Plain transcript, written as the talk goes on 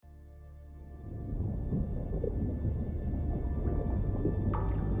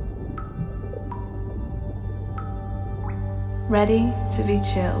Ready to be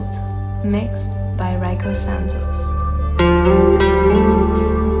chilled, mixed by Rayco Santos.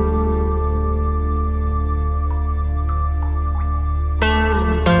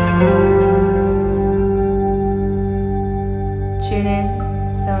 Tune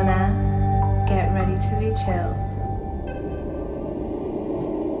in, zone out, get ready to be chilled.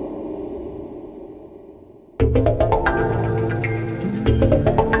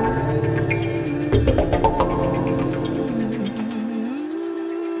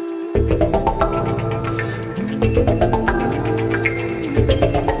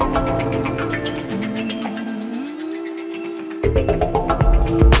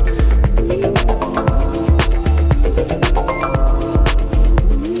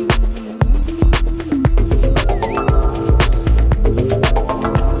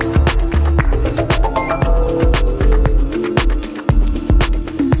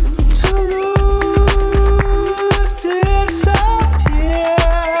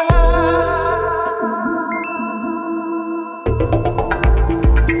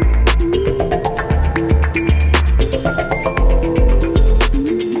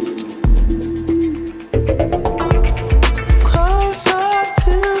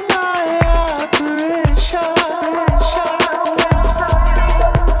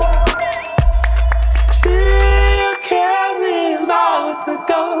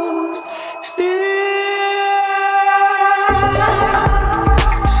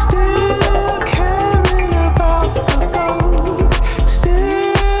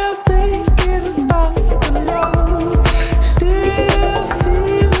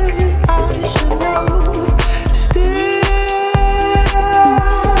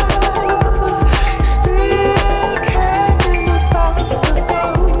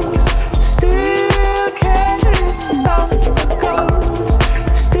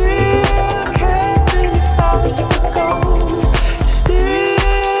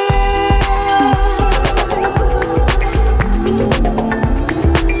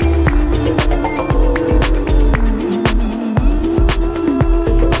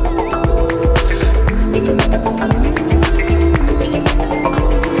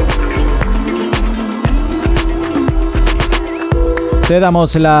 Te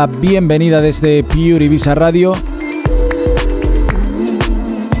damos la bienvenida desde Pure Ibiza Radio.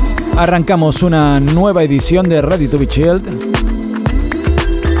 Arrancamos una nueva edición de Ready to be Chilled.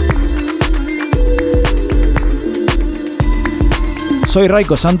 Soy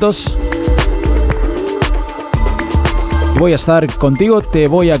Rayco Santos y voy a estar contigo, te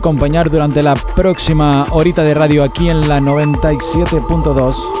voy a acompañar durante la próxima horita de radio aquí en la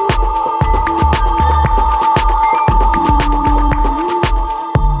 97.2.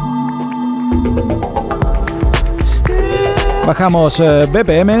 Bajamos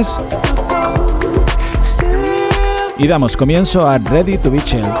BPMs y damos comienzo a Ready to be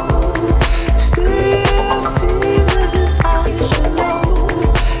Chilled.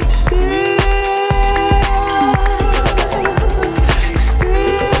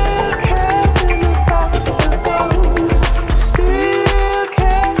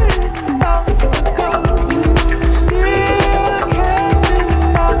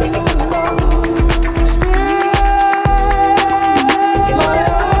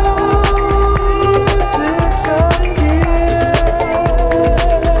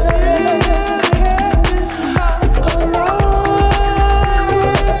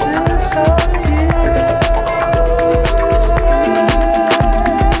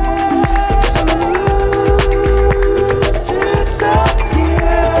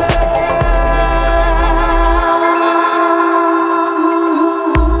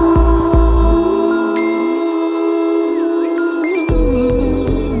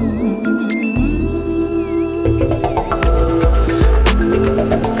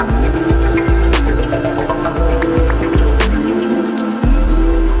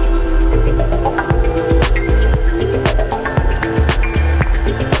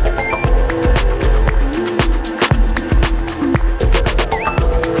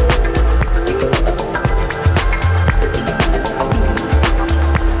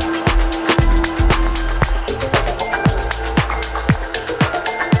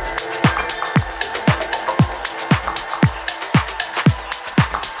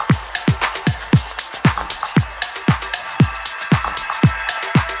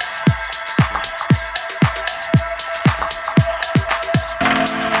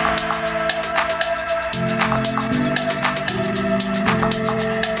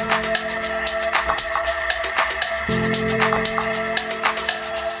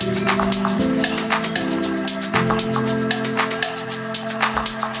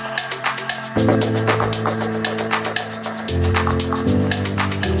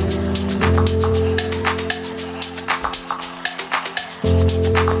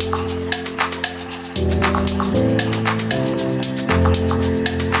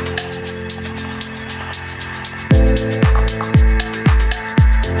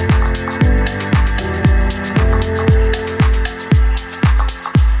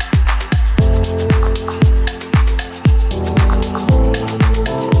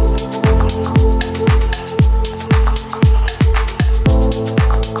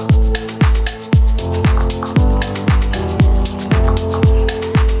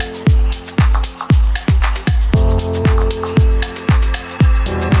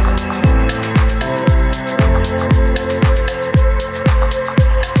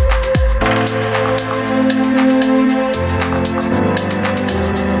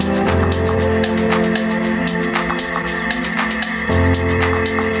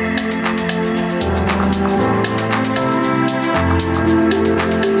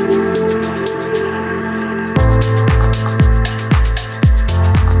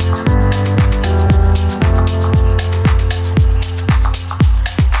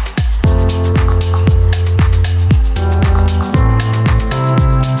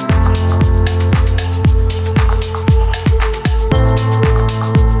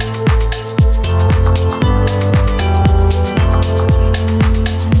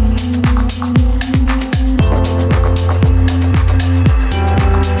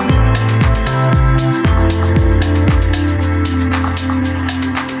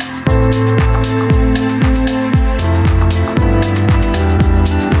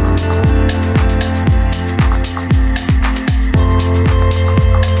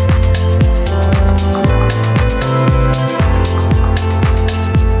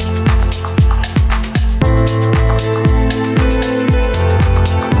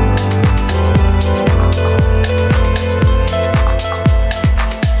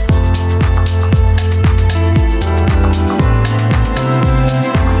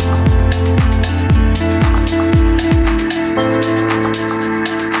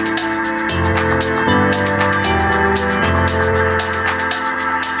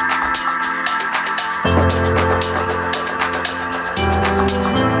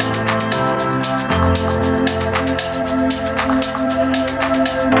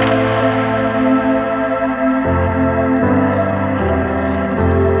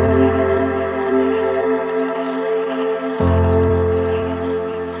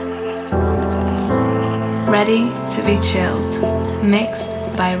 ready to be chilled. Mixed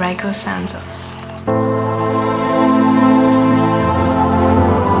by Rayco Santos.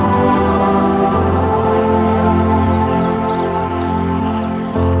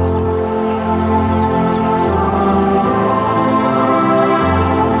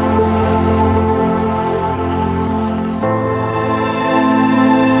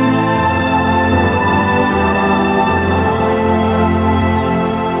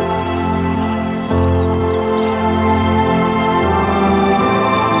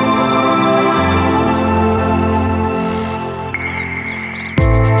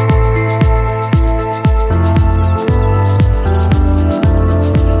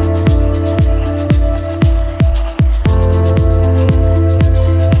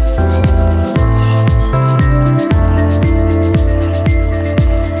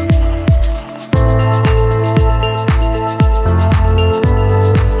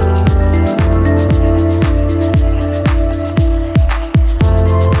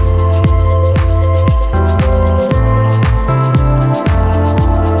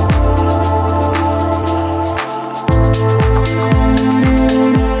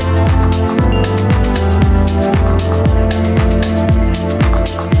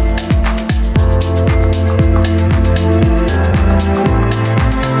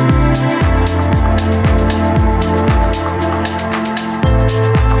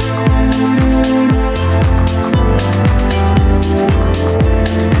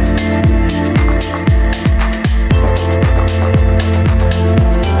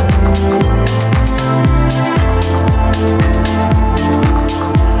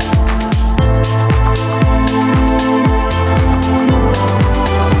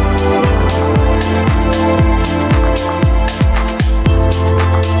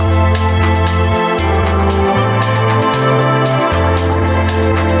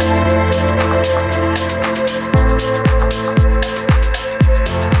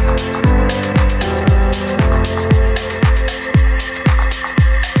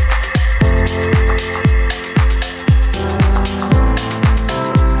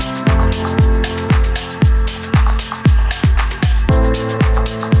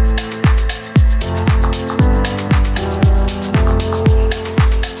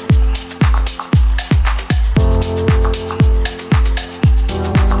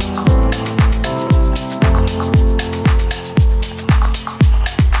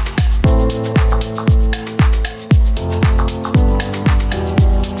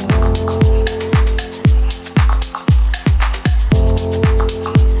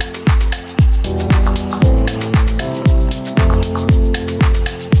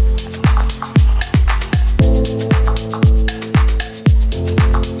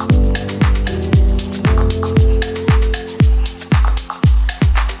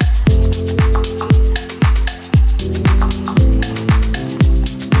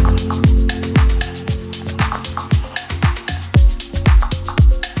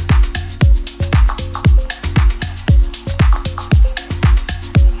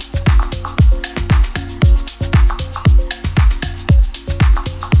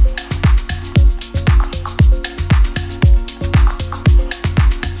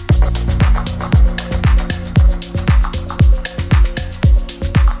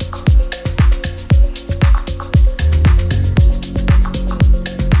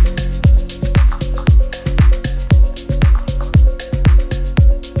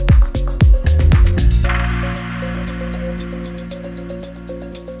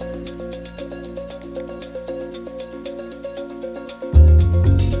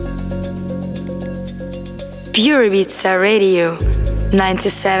 Pure Ibiza Radio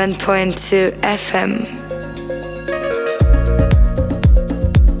 97.2 FM.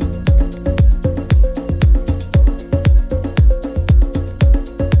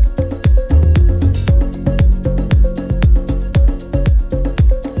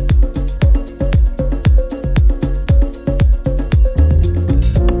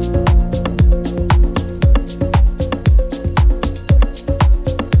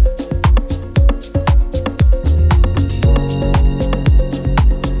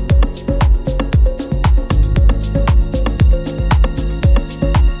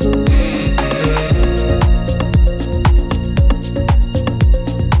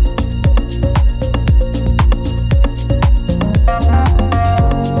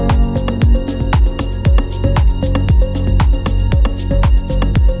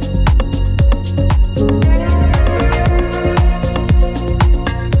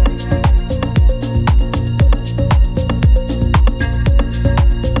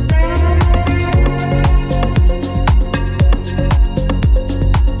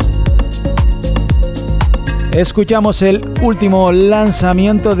 Escuchamos el último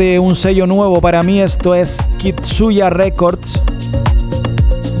lanzamiento de un sello nuevo para mí, esto es Kitsuya Records,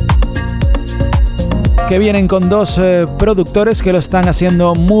 que vienen con dos productores que lo están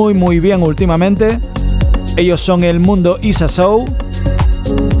haciendo muy bien últimamente. Ellos son el Mundo Isasou,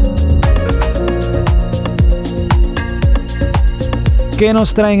 que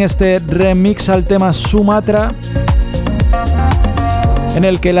nos traen este remix al tema Sumatra, en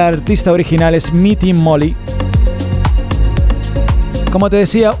el que la artista original es Mitty Molly. Como te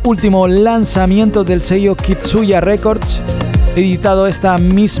decía, último lanzamiento del sello Kitsuya Records, editado esta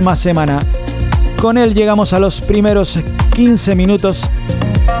misma semana. Con él llegamos a los primeros 15 minutos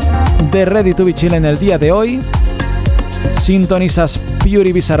de Ready to Be Chill en el día de hoy. Sintonizas Pure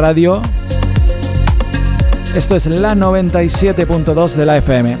Ibiza Radio. Esto es la 97.2 de la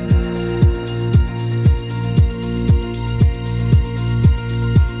FM.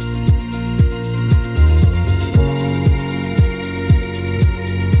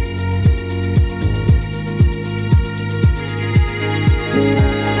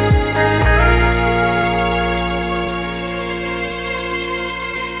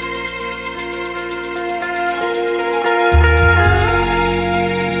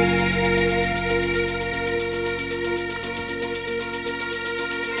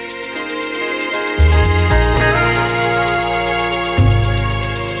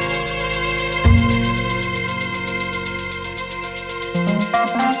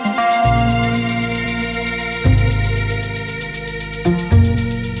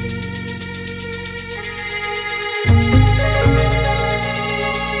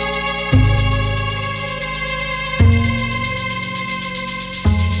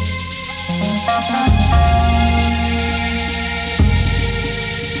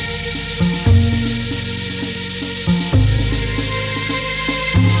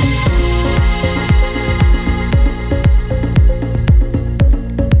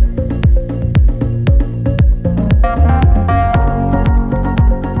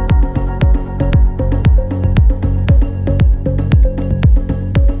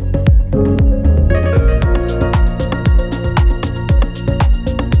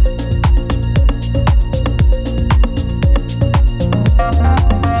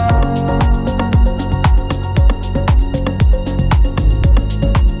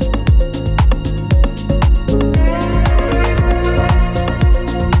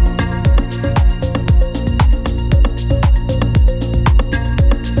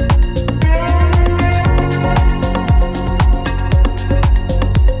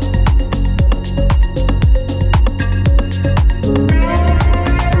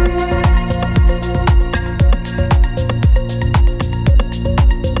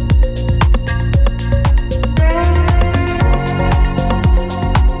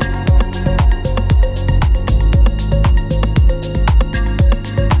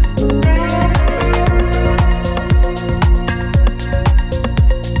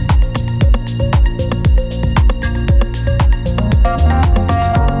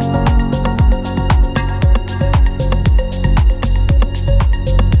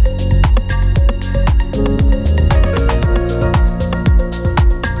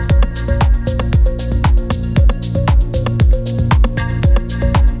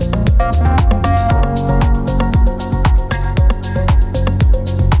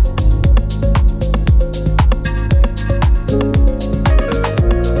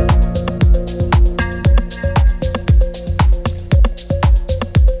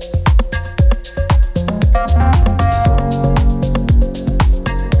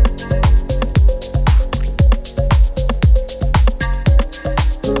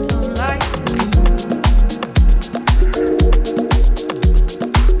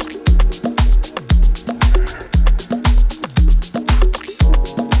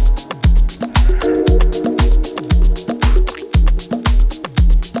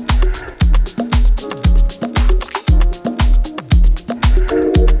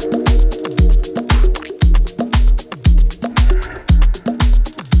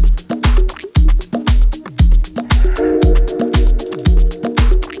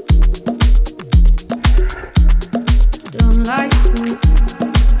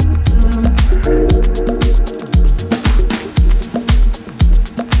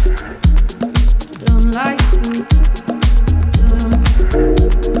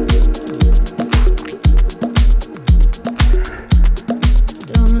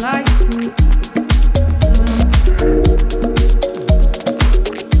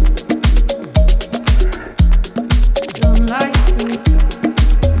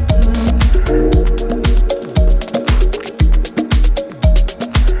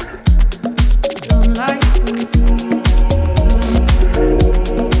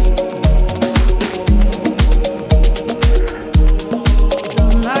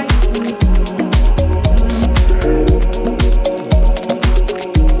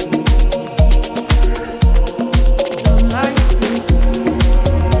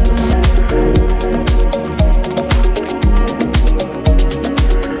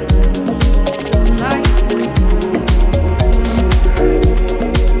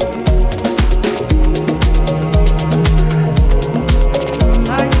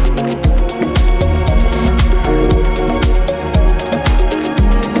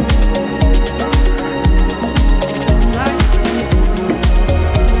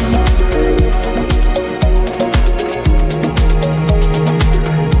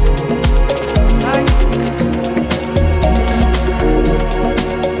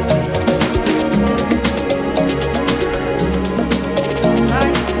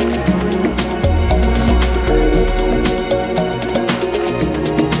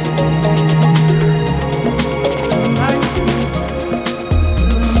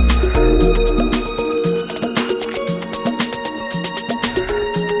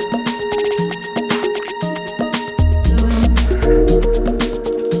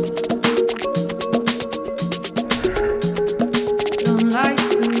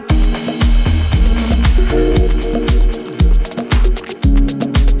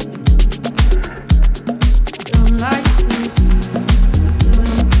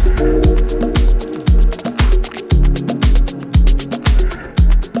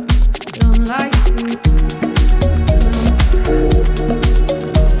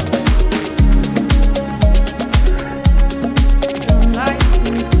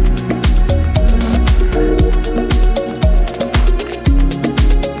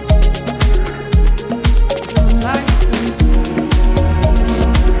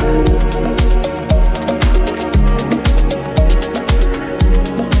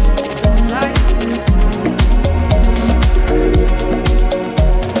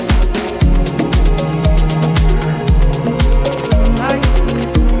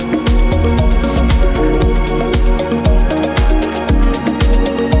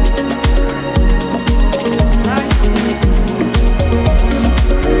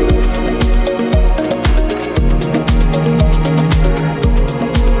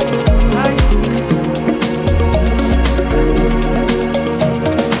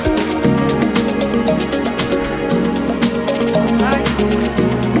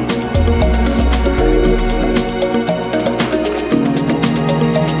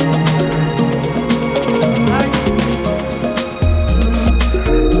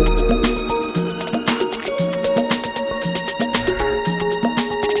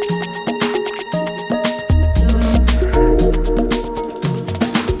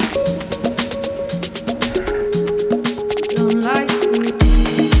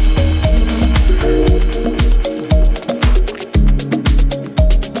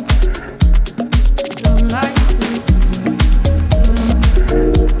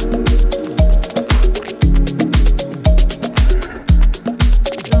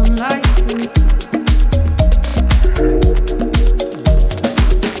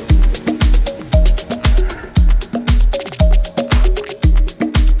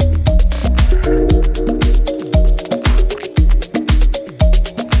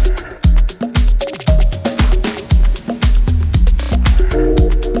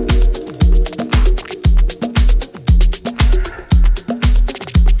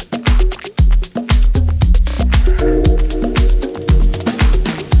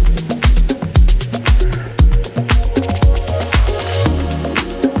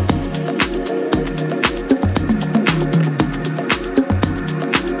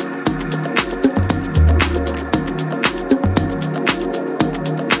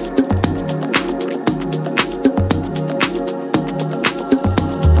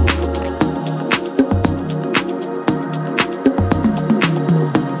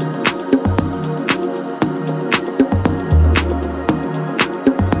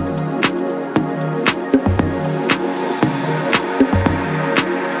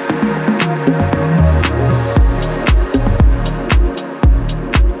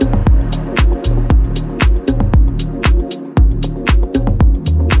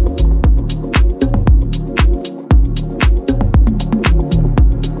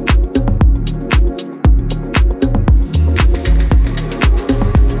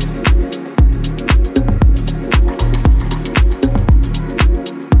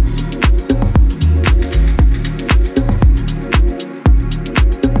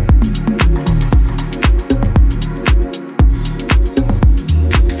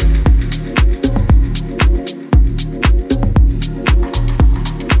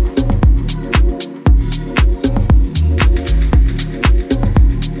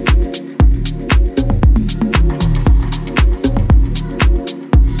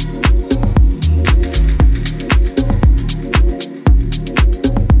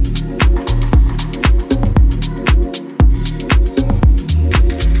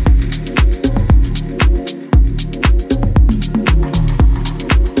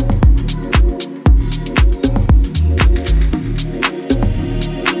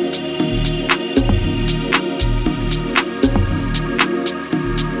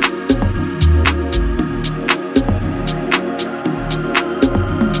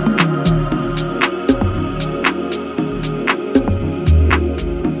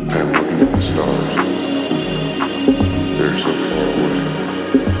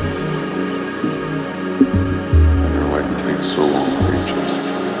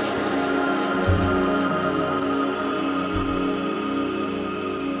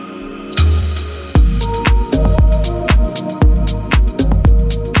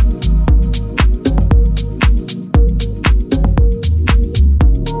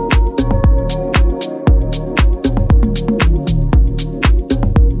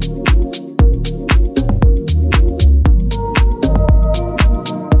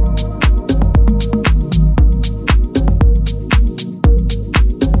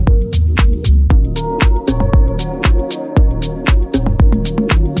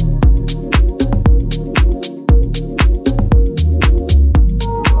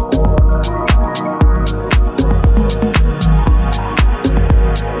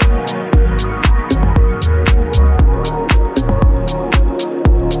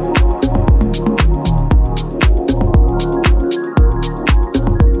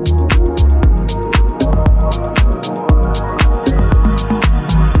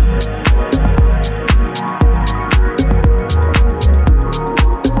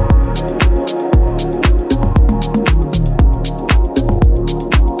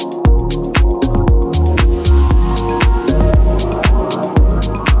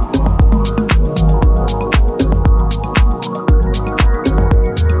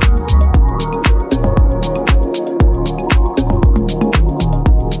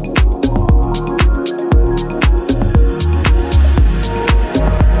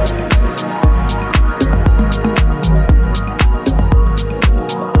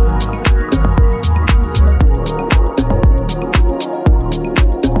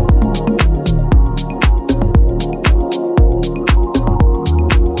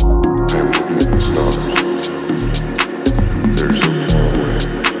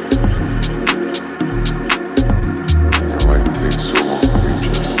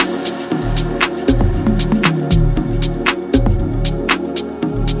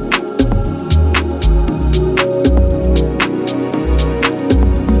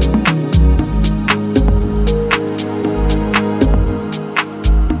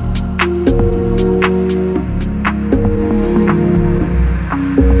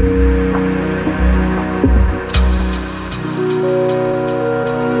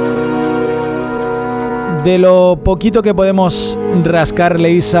 De lo poquito que podemos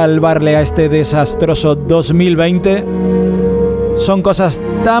rascarle y salvarle a este desastroso 2020, son cosas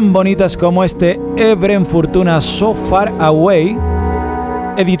tan bonitas como este Evren Fortuna So Far Away,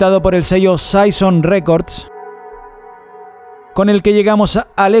 editado por el sello Saison Records, con el que llegamos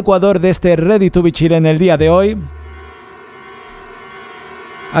al Ecuador de este Ready to Be Chill en el día de hoy,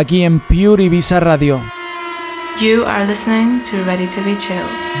 aquí en Pure Ibiza Radio. You are listening to Ready to Be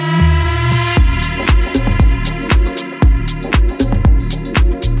Chilled.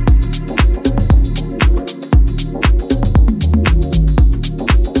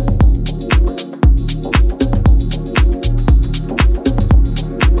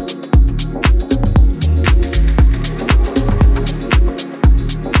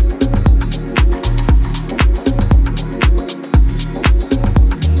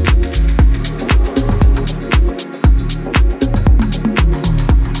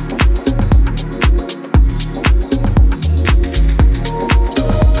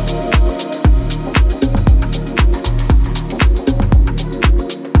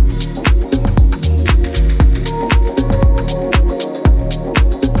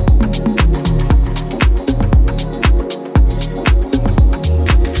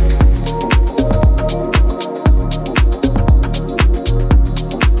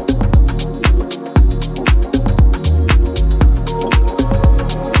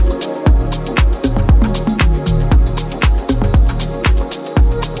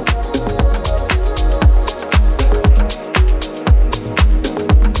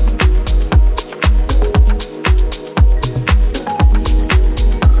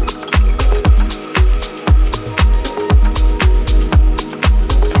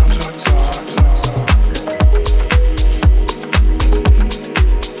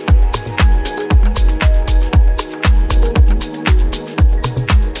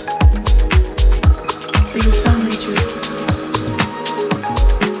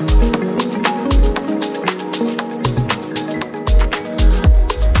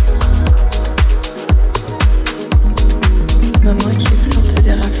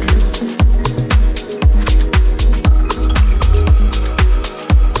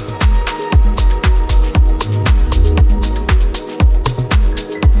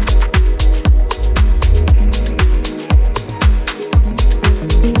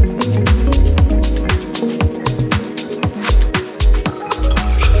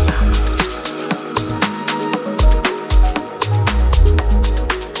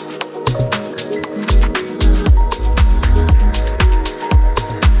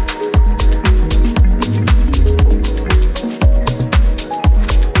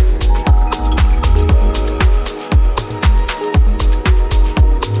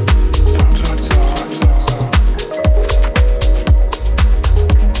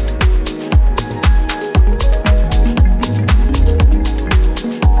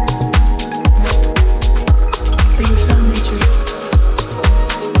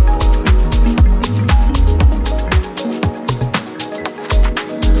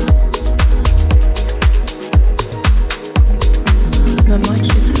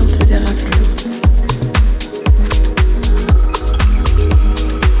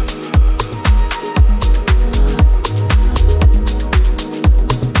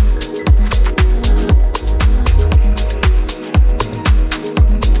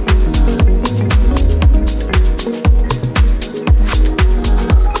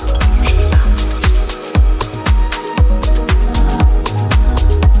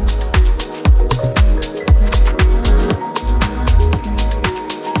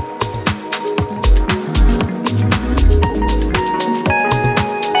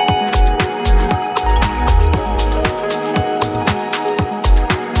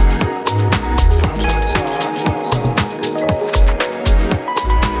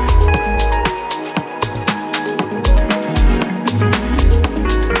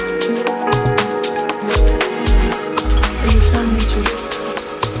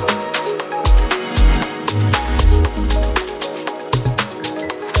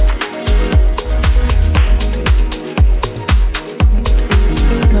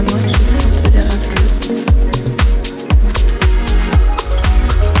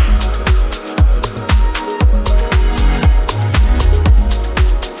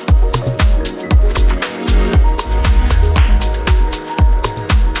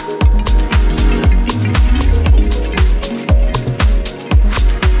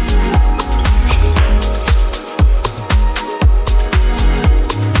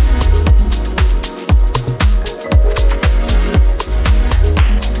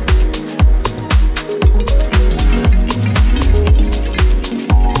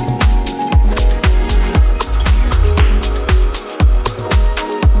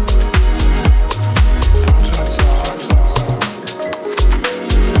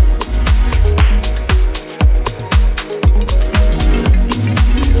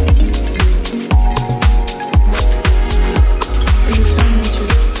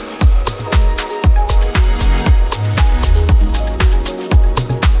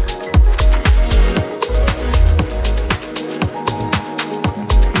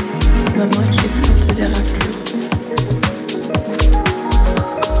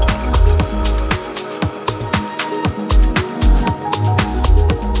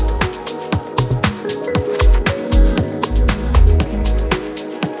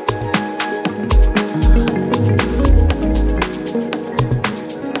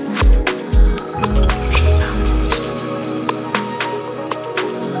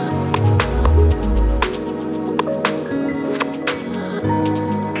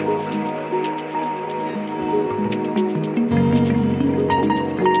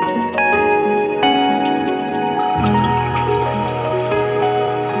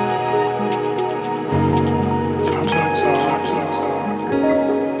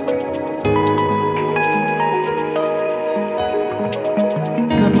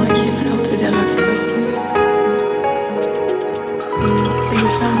 je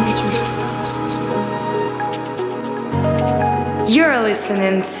ferme les yeux. You're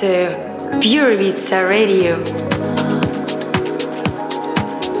listening to Pure Ibiza Radio.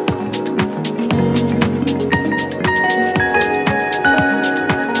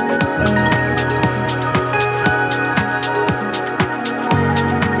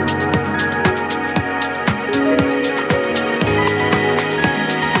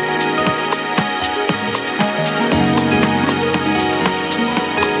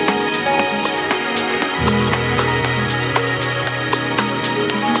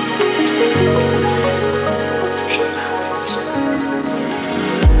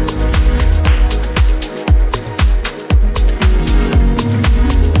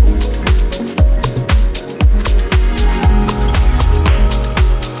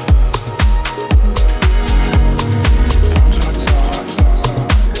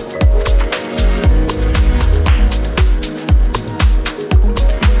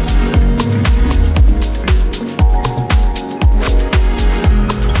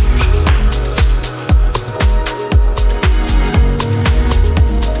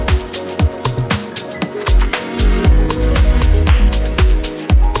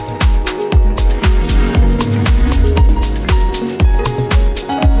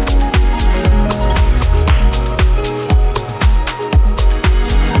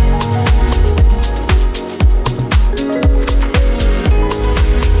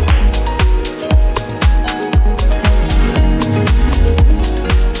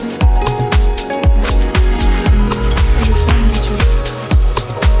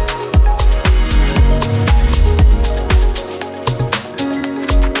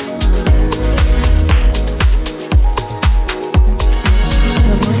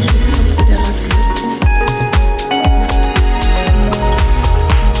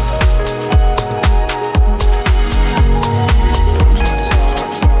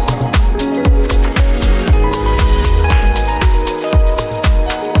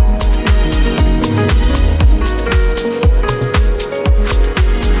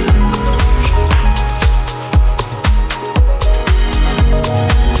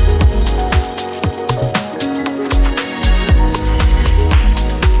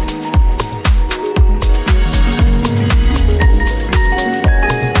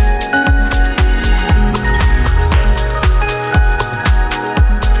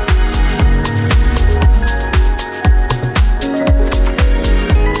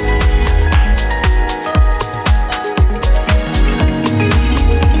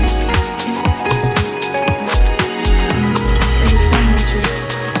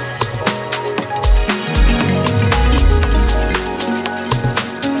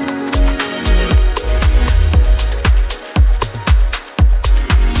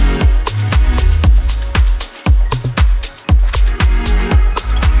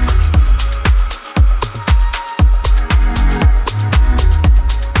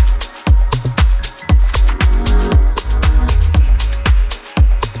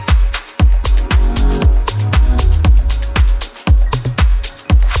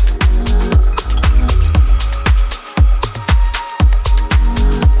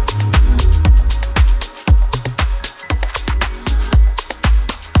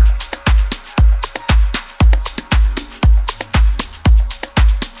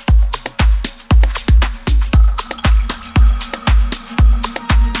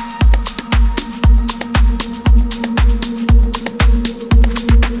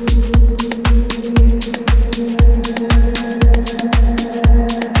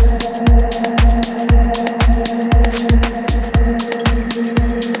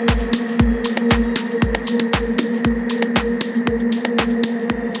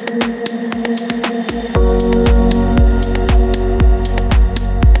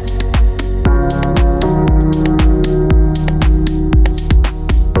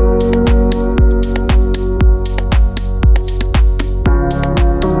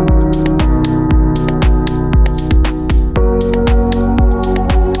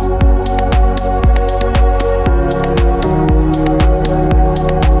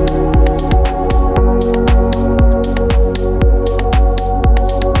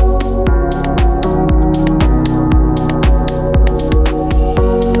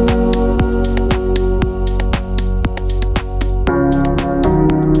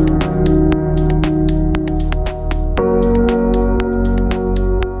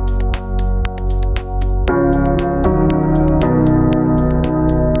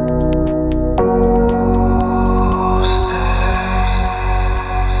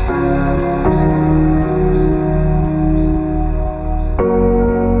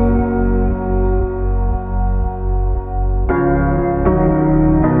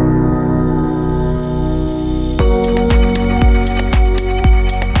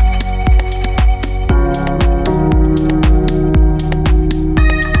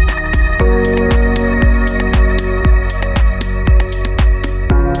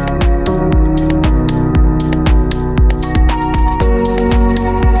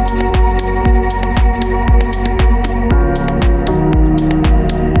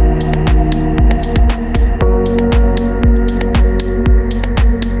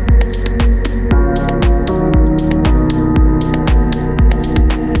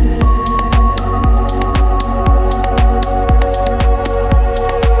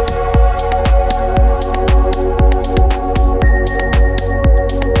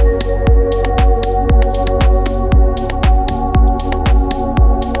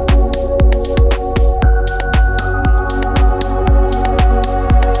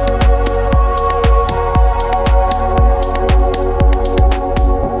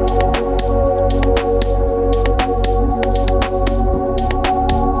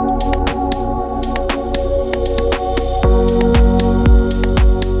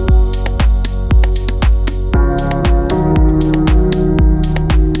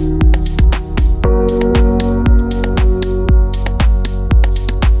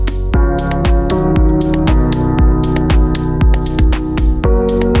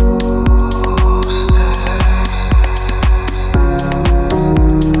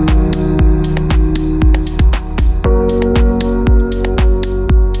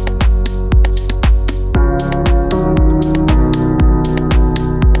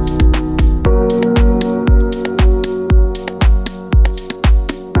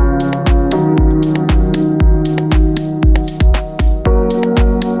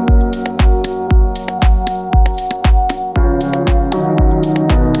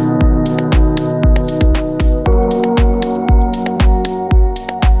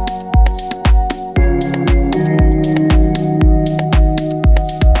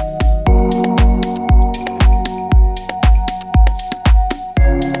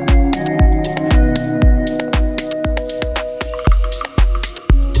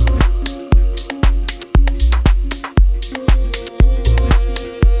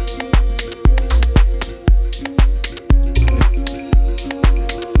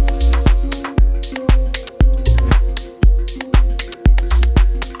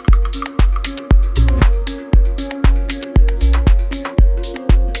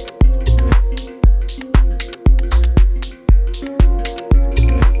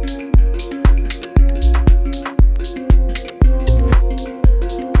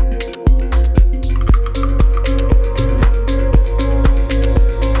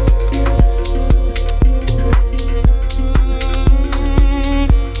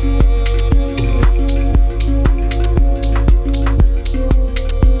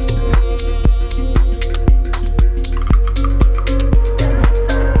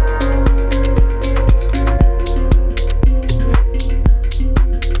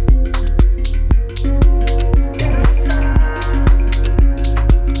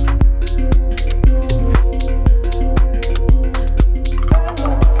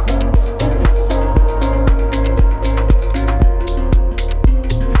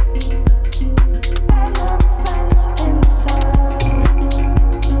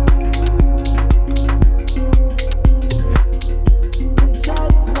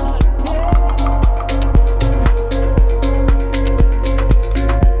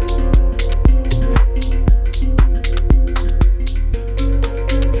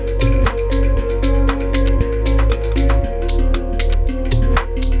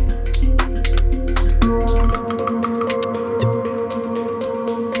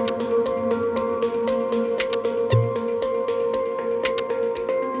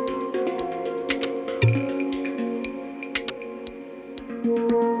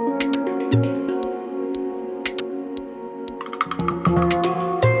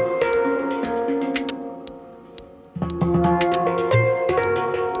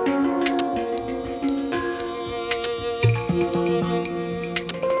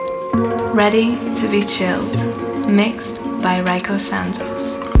 Ready to be chilled. Mixed by Rayco Santos.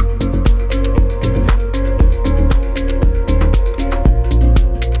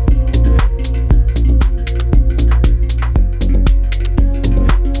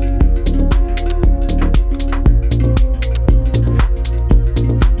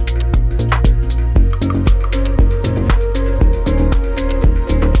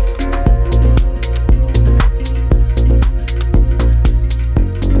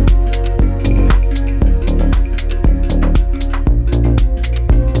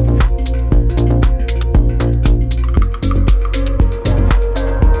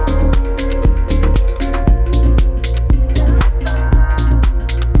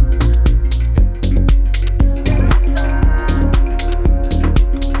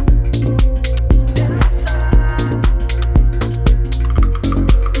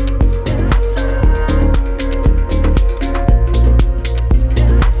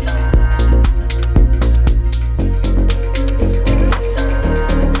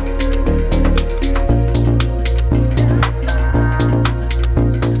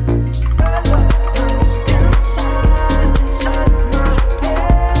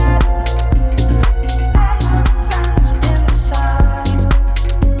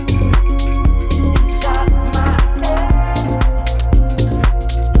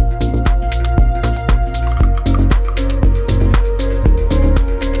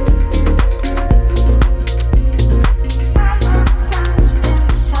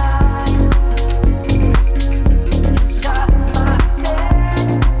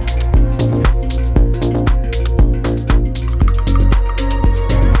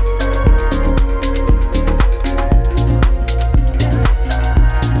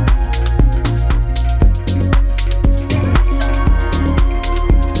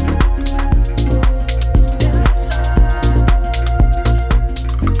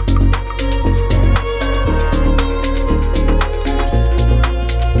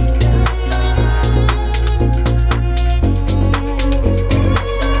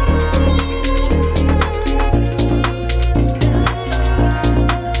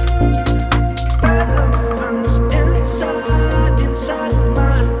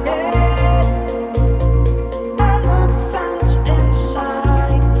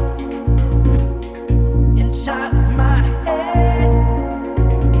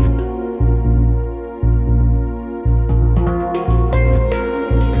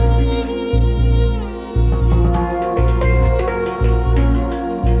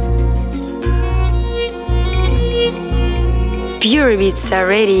 Ibiza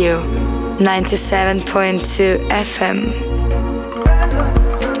Radio 97.2 FM.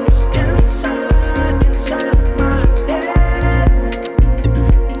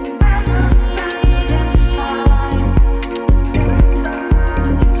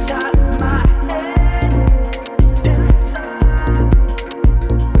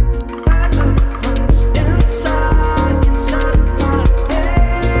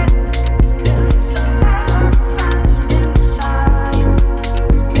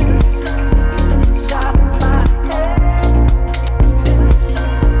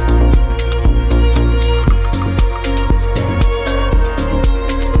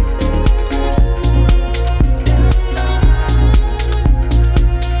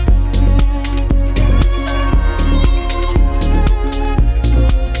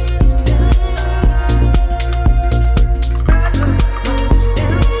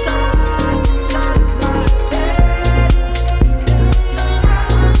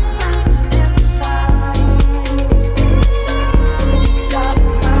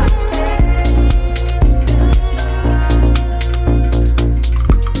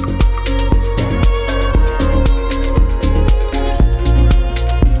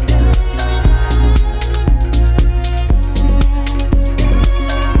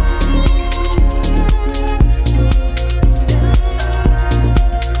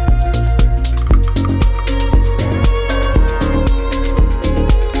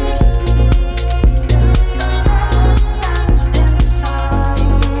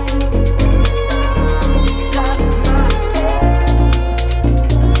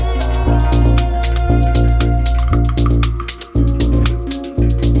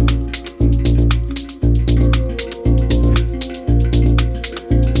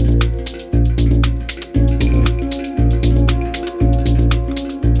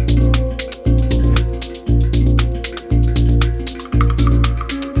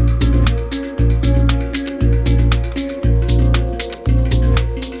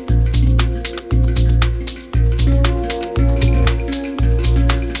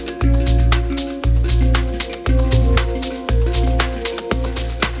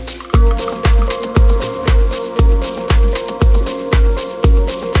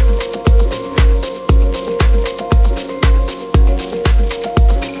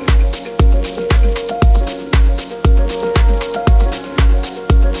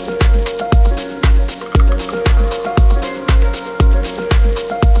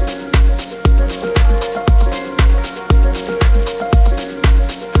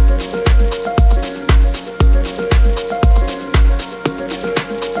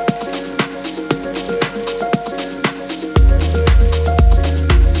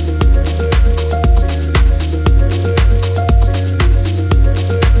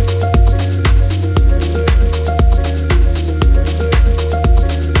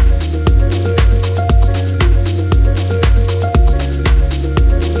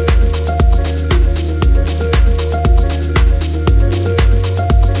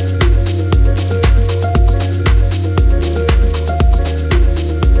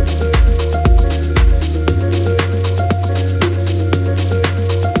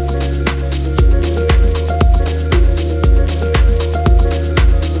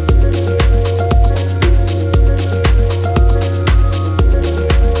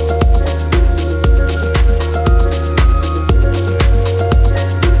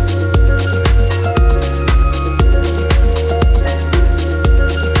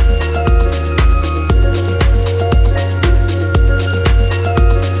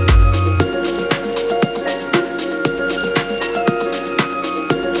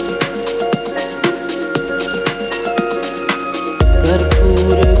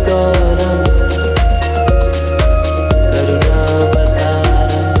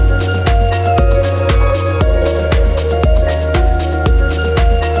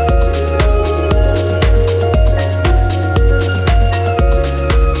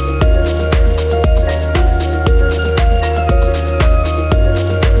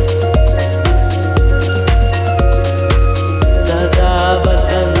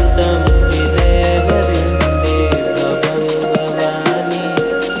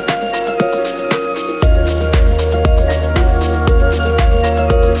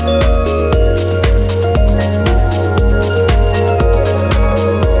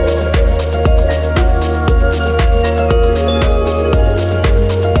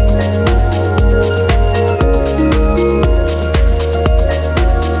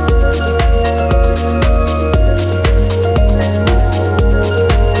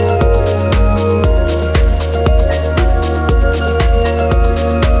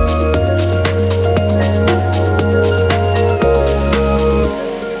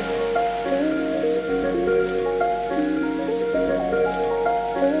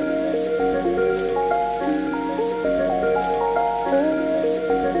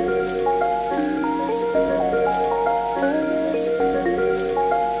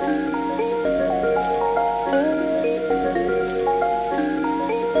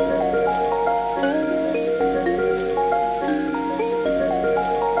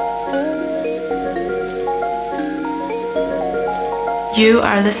 You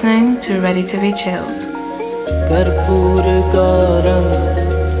are listening to Ready to Be Chilled. कर्पूर गौरम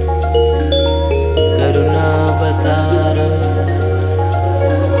करुणावतारम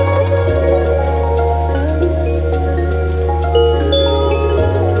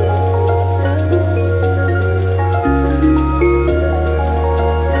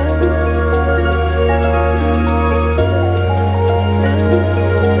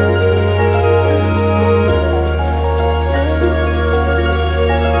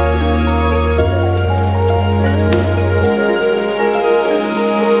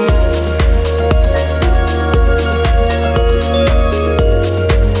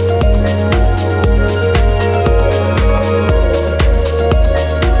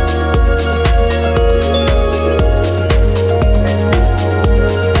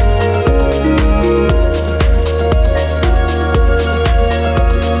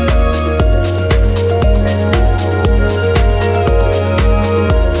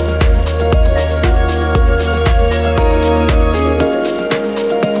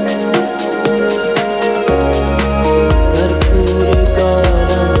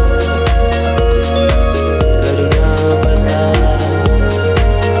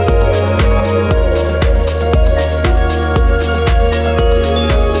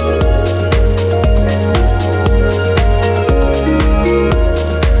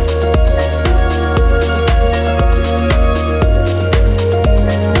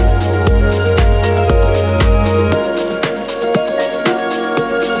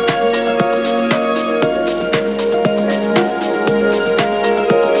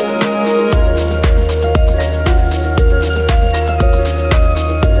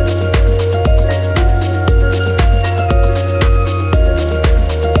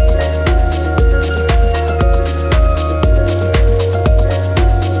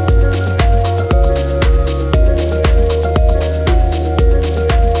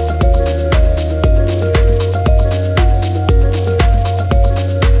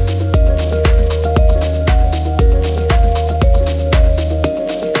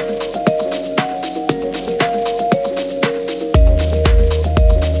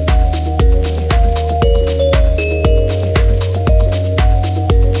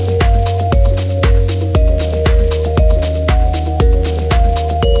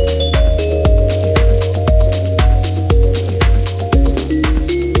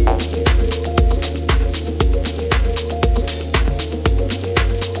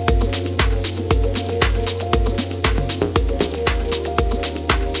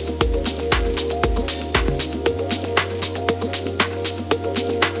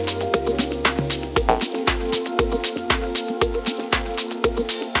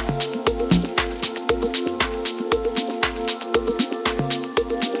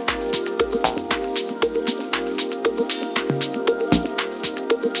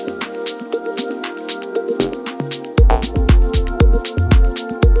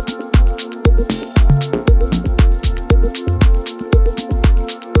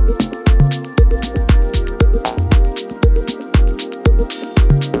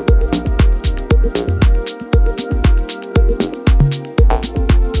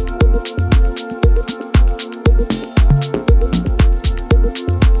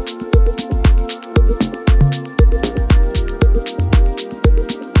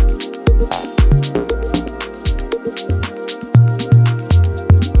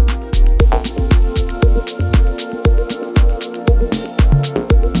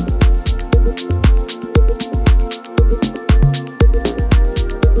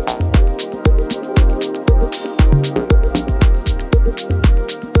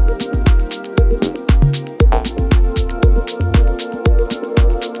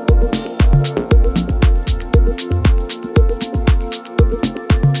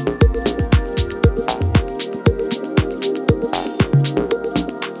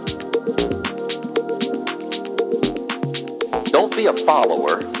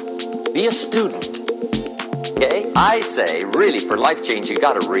follower, be a student. Okay? I say, really, for life change, you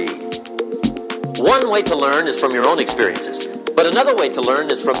gotta read. One way to learn is from your own experiences, but another way to learn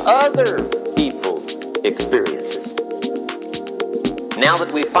is from other people's experiences. Now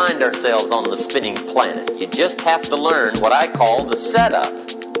that we find ourselves on the spinning planet, you just have to learn what I call the setup.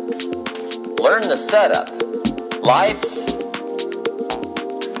 Learn the setup. Life's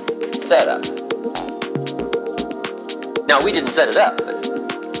setup. Now, we didn't set it up, but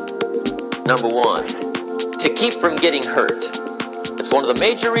number one, to keep from getting hurt. It's one of the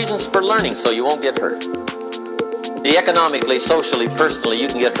major reasons for learning, so you won't get hurt. See, economically, socially, personally, you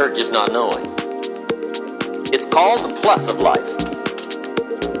can get hurt just not knowing. It's called the plus of life.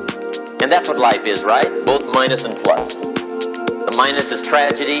 And that's what life is, right? Both minus and plus. The minus is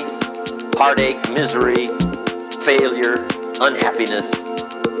tragedy, heartache, misery, failure, unhappiness.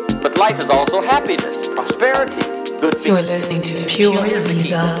 But life is also happiness, prosperity, good feelings. You're listening to Pure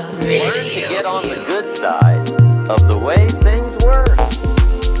Ibiza Radio. Learn to get on the good side of the way things work.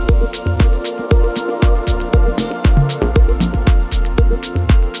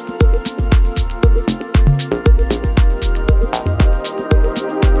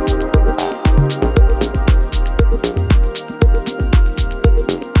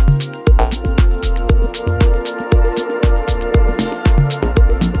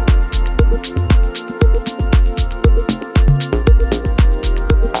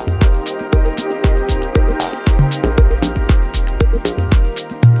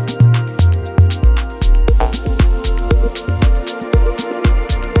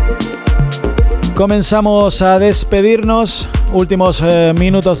 Comenzamos a despedirnos, últimos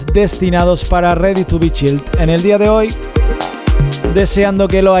minutos destinados para Ready to Be Chilled. En el día de hoy, deseando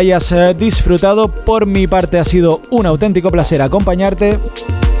que lo hayas disfrutado. Por mi parte ha sido un auténtico placer acompañarte.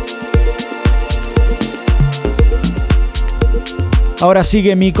 Ahora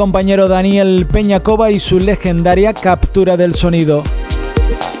sigue mi compañero Daniel Peñacova y su legendaria captura del sonido.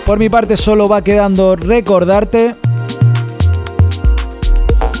 Por mi parte solo va quedando recordarte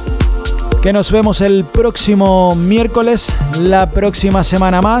que nos vemos el próximo miércoles, la próxima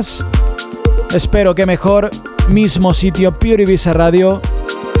semana más. Espero que mejor, mismo sitio, Pure Ibiza Radio,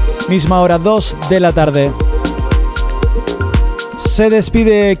 misma hora, 2 de la tarde. Se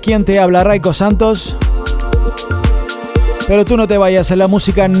despide quien te habla, Rayco Santos. Pero tú no te vayas, la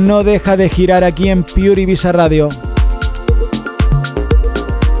música no deja de girar aquí en Pure Ibiza Radio.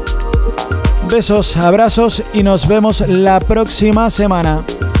 Besos, abrazos y nos vemos la próxima semana.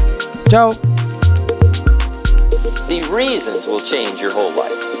 Ciao. The reasons will change your whole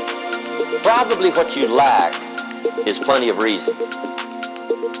life. Probably what you lack is plenty of reason.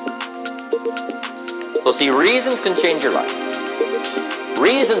 So see, reasons can change your life.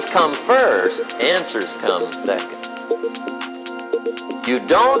 Reasons come first, answers come second. You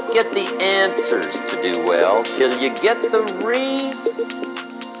don't get the answers to do well till you get the reasons.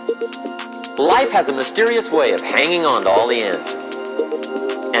 Life has a mysterious way of hanging on to all the answers,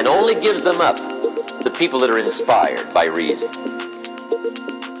 and only gives them up to the people that are inspired by reason.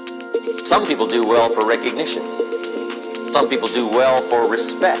 Some people do well for recognition. Some people do well for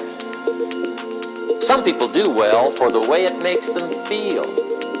respect. Some people do well for the way it makes them feel.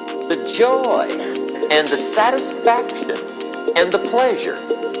 The joy and the satisfaction and the pleasure.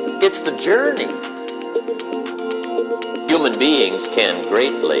 It's the journey. Human beings can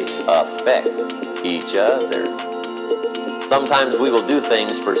greatly affect each other. Sometimes we will do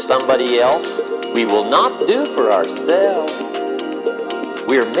things for somebody else we will not do for ourselves.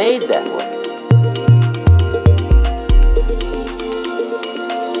 We're made that way.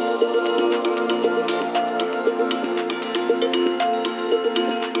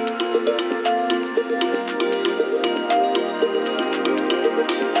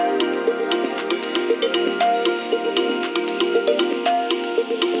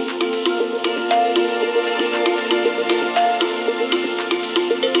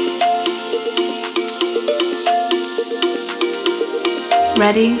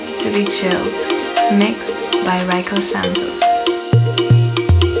 Ready to Be Chilled, mixed by Rayco Santos.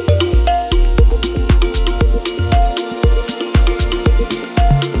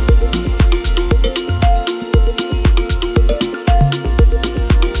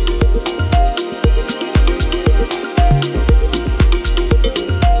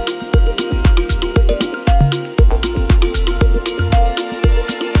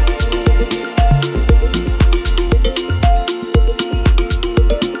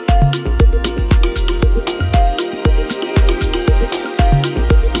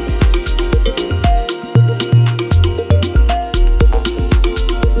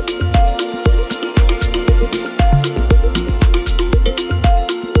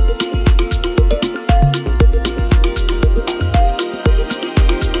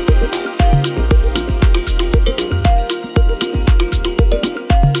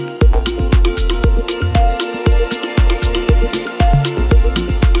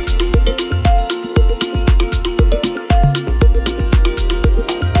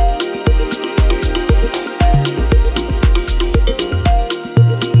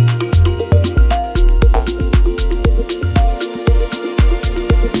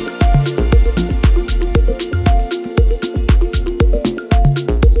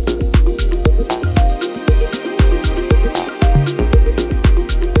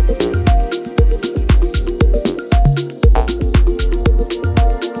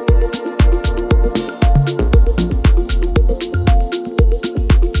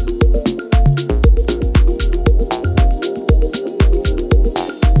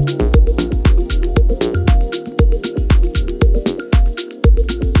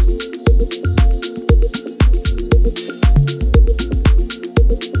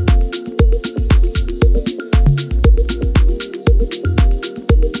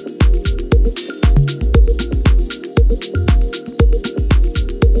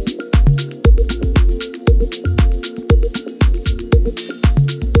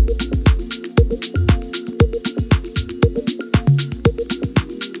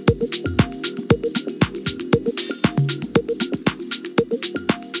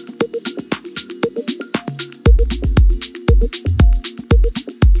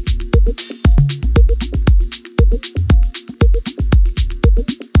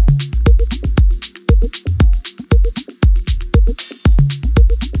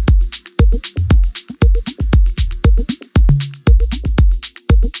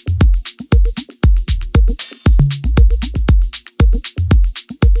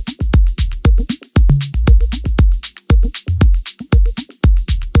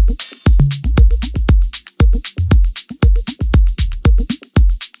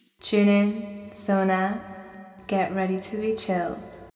 Tune in, zone out, get ready to be chill.